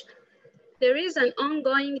language. There is an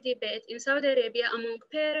ongoing debate in Saudi Arabia among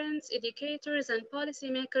parents, educators, and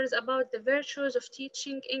policymakers about the virtues of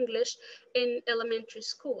teaching English in elementary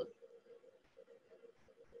school.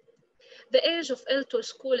 The age of L2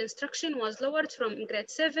 school instruction was lowered from grade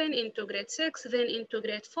 7 into grade 6, then into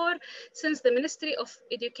grade 4, since the Ministry of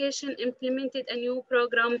Education implemented a new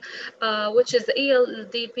program, which is the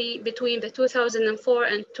ELDP, between the 2004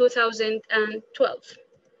 and 2012.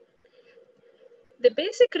 The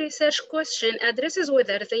basic research question addresses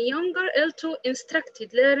whether the younger L2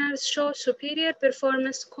 instructed learners show superior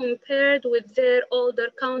performance compared with their older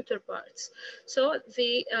counterparts. So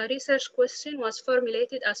the research question was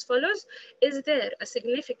formulated as follows: is there a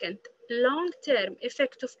significant long-term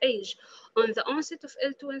effect of age on the onset of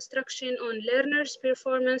L2 instruction on learners'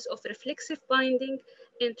 performance of reflexive binding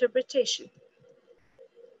interpretation?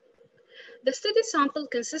 The study sample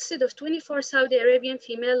consisted of 24 Saudi Arabian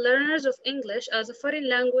female learners of English as a foreign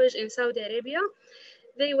language in Saudi Arabia.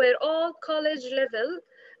 They were all college level,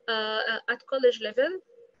 at college level.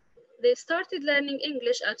 They started learning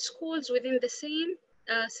English at schools within the same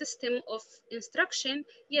system of instruction,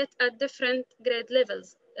 yet at different grade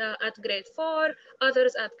levels, at grade 4,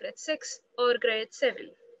 others at grade 6 or grade 7.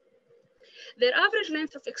 Their average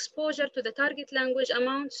length of exposure to the target language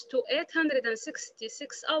amounts to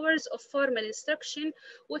 866 hours of formal instruction,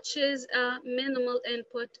 which is a minimal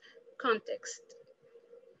input context.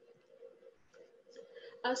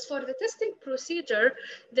 As for the testing procedure,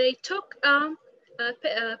 they took a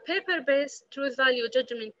paper-based truth value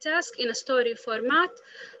judgment task in a story format,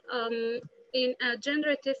 in a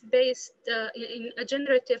generative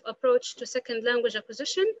approach to second language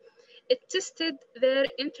acquisition. It tested their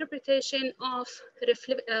interpretation of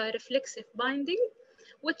reflexive binding.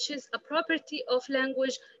 which is a property of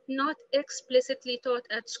language not explicitly taught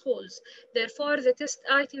at schools. Therefore, the test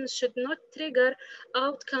items should not trigger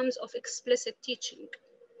outcomes of explicit teaching.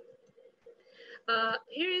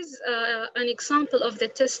 Here is an example of the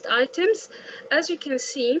test items. As you can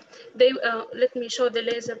see, let me show the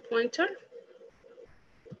laser pointer.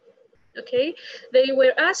 Okay, they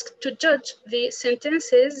were asked to judge the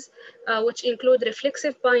sentences, which include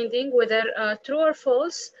reflexive binding, whether true or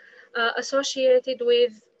false, associated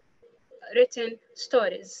with written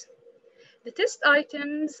stories. The test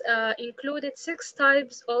items included 6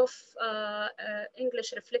 types of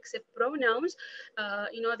English reflexive pronouns.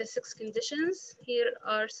 You know, the 6 conditions. Here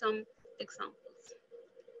are some examples.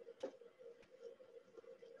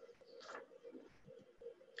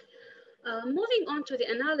 Moving on to the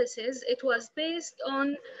analysis, it was based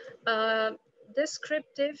on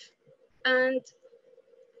descriptive and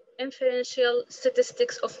inferential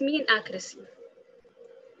statistics of mean accuracy.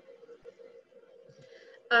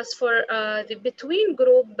 As for the between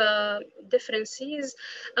group differences,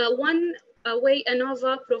 one way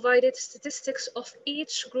ANOVA provided statistics of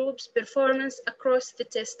each group's performance across the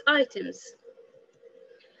test items.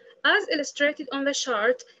 As illustrated on the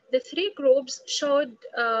chart, the 3 groups showed,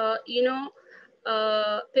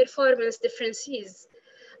 performance differences.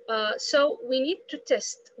 So we need to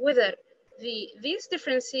test whether these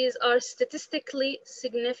differences are statistically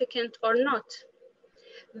significant or not.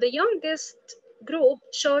 The youngest group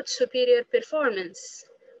showed superior performance.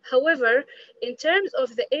 However, in terms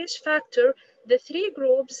of the age factor, the 3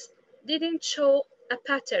 groups didn't show a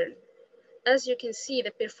pattern. As you can see, the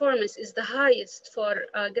performance is the highest for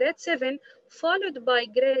grade 7, followed by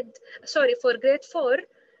for grade 4,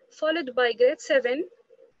 followed by grade 7,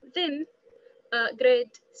 then grade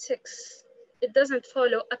 6. It doesn't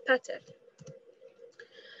follow a pattern.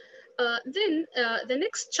 Then the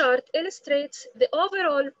next chart illustrates the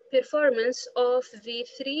overall performance of the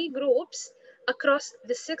 3 groups across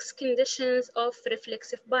the 6 conditions of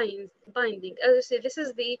reflexive binding. As I say, this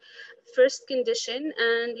is the first condition,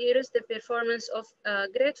 and here is the performance of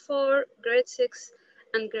grade 4, grade 6,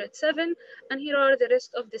 and grade 7, and here are the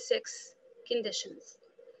rest of the 6 conditions.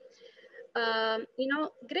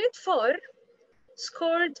 Grade 4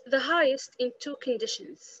 scored the highest in 2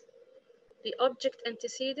 conditions: the object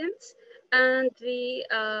antecedents and the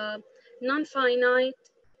non-finite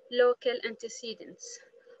local antecedents.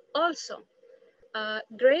 Also,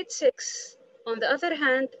 grade 6, on the other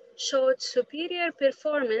hand, showed superior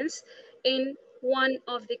performance in one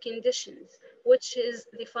of the conditions, which is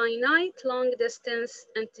the finite long distance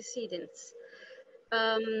antecedents.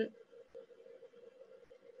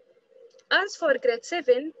 As for grade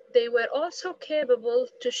 7, they were also capable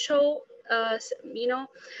to show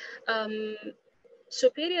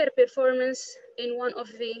superior performance in one of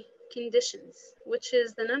the conditions, which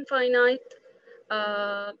is the non-finite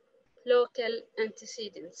local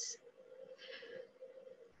antecedents.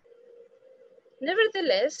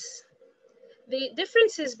 Nevertheless, the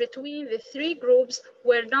differences between the 3 groups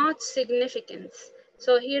were not significant.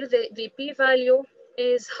 So here the p-value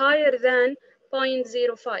is higher than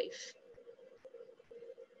 0.05.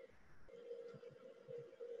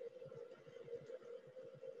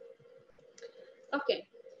 Okay,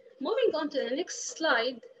 moving on to the next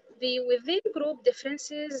slide, the within group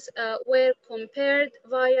differences were compared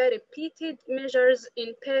via repeated measures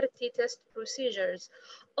in pair t-test procedures.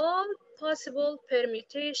 All possible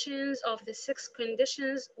permutations of the 6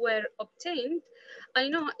 conditions were obtained. I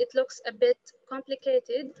know it looks a bit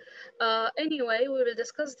complicated. Anyway, we will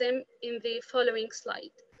discuss them in the following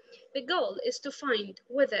slide. The goal is to find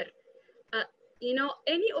whether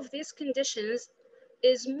any of these conditions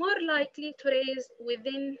is more likely to raise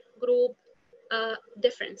within group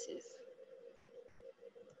differences.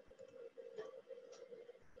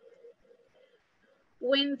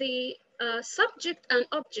 When the subject and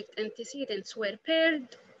object antecedents were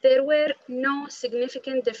paired, there were no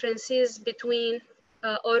significant differences between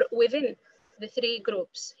or within the 3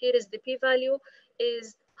 groups. Here is the p-value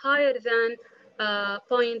is higher than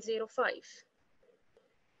 0.05.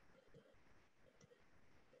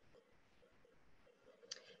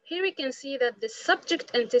 Here we can see that the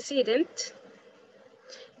subject antecedent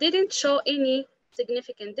didn't show any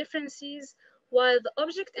significant differences, while the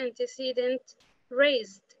object antecedent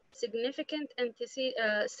raised significant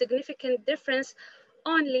difference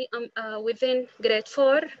only within grade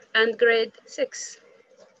 4 and grade 6.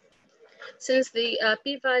 Since the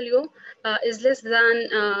p-value is less than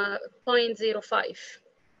 0.05.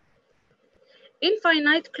 In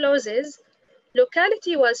finite clauses,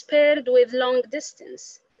 locality was paired with long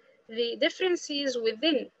distance. The differences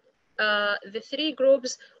within the 3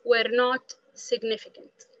 groups were not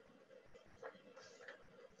significant.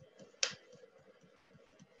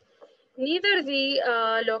 Neither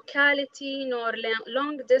the locality nor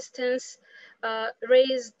long distance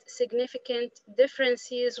raised significant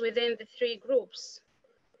differences within the three groups.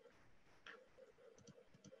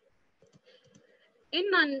 In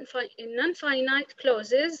non-finite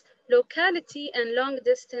clauses, locality and long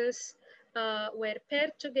distance were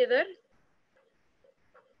paired together.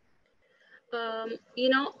 You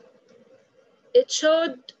know, it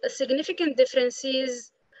showed significant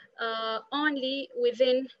differences only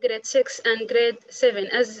within grade 6 and grade 7.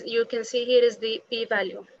 As you can see, here is the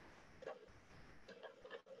p-value.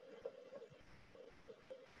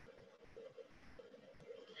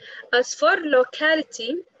 As for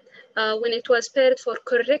locality, when it was paired for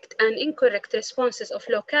correct and incorrect responses of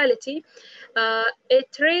locality,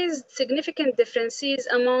 it raised significant differences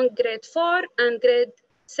among grade 4 and grade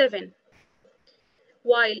 7.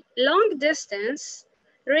 While long distance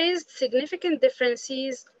raised significant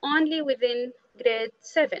differences only within grade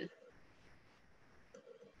 7.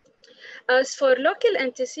 As for local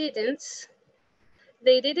antecedents,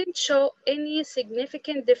 they didn't show any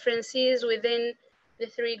significant differences within the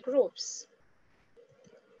three groups.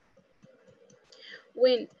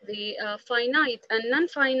 When the finite and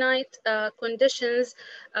non-finite conditions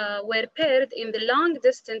were paired in the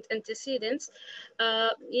long-distance antecedents,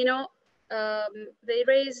 you know, they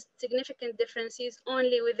raised significant differences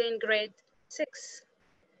only within grade 6.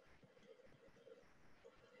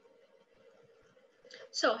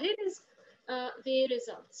 So here is the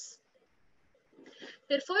results.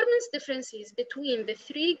 Performance differences between the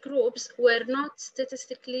three groups were not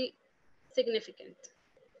statistically significant.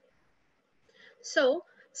 So,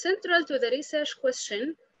 central to the research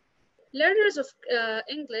question, learners of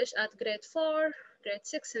English at grade 4, grade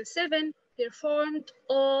 6, and 7 performed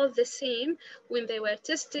all the same when they were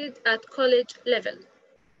tested at college level.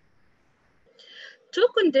 Two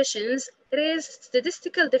conditions raised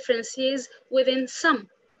statistical differences within some,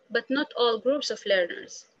 but not all groups of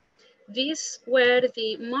learners. These were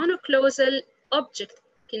the monoclausal object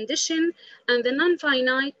condition and the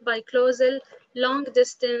non-finite biclausal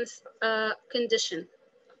long-distance condition.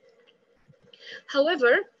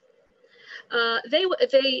 However,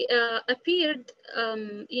 they appeared,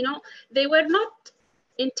 you know, they were not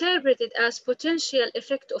interpreted as potential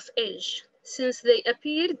effect of age, since they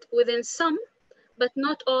appeared within some, but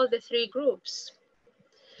not all the three groups.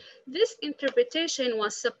 This interpretation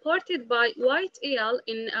was supported by White et.al.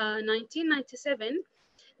 in 1997.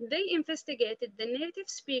 They investigated the native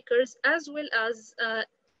speakers as well as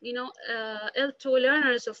you know, L2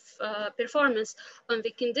 learners of performance on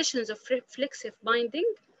the conditions of reflexive binding.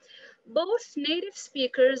 Both native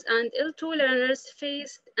speakers and L2 learners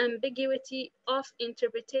faced ambiguity of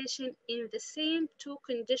interpretation in the same two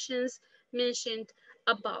conditions mentioned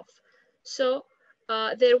above. So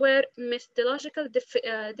there were methodological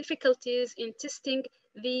difficulties in testing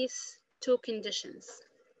these two conditions.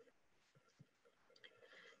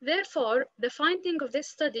 Therefore, the finding of this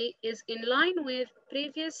study is in line with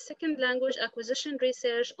previous second language acquisition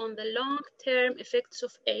research on the long-term effects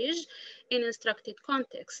of age in instructed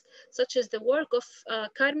contexts, such as the work of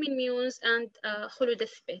Carmen Munoz and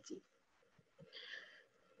Kholoudeth Beti.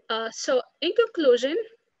 So, in conclusion,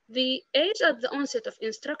 the age at the onset of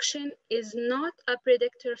instruction is not a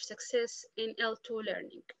predictor of success in L2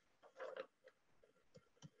 learning.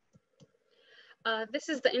 This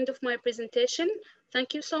is the end of my presentation.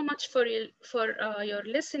 Thank you so much for your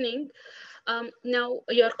listening. Now,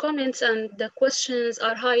 your comments and the questions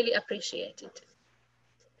are highly appreciated.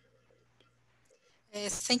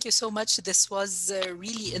 Thank you so much. This was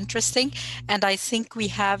really interesting. And I think we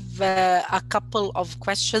have a couple of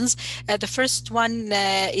questions. The first one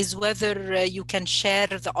is whether you can share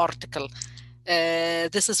the article.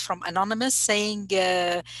 This is from Anonymous saying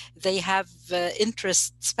they have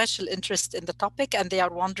special interest in the topic, and they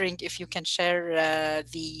are wondering if you can share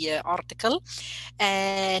the article.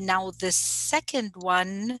 Now the second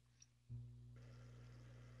one.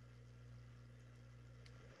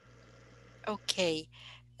 Okay.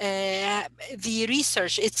 The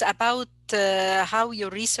research, it's about how your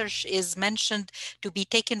research is mentioned to be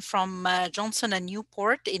taken from Johnson and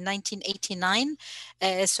Newport in 1989.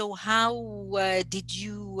 So how did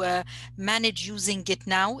you manage using it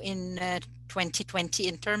now in 2020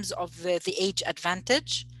 in terms of the age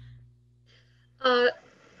advantage?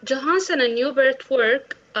 Johanson and Newport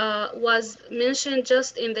work was mentioned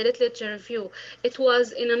just in the literature review. It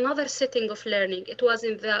was in another setting of learning. It was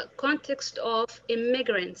in the context of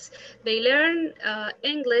immigrants. They learn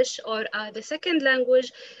English or the second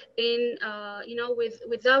language in, you know,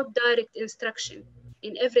 without direct instruction.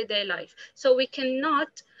 in everyday life. So we cannot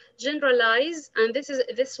generalize, and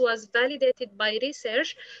this was validated by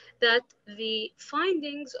research, that the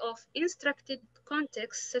findings of instructed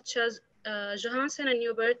contexts such as Johansen and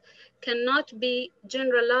Newbert cannot be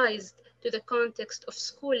generalized to the context of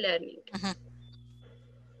school learning.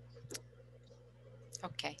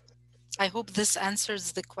 Okay, I hope this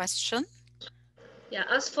answers the question. Yeah,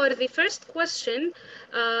 as for the first question,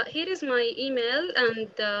 here is my email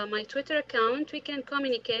and my Twitter account. We can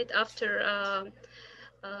communicate after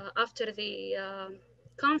the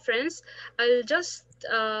conference. I'll just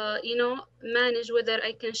manage whether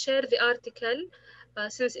I can share the article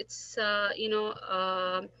since it's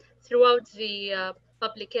throughout the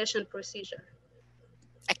publication procedure.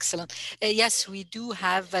 Excellent. Yes, we do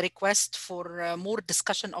have a request for more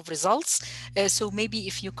discussion of results. So maybe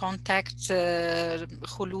if you contact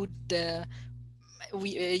Khulud,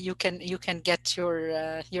 you can get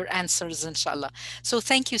your answers, inshallah. So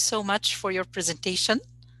thank you so much for your presentation,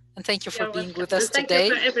 and thank you for You're being welcome. with us and thank today.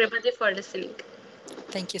 you for everybody for listening.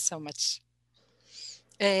 Thank you so much.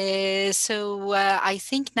 So I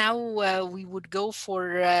think now we would go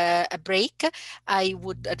for a break. I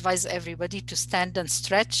would advise everybody to stand and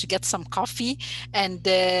stretch, get some coffee, and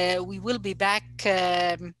we will be back.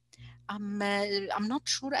 I'm not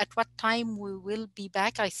sure at what time we will be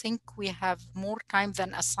back. I think we have more time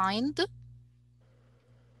than assigned,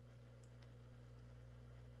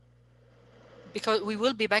 because we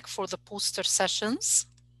will be back for the poster sessions.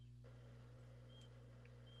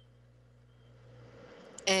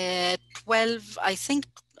 12, I think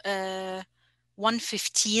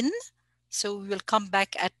 1:15. So we will come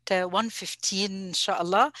back at 1:15,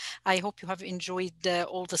 inshallah. I hope you have enjoyed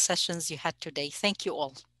all the sessions you had today. Thank you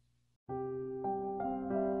all.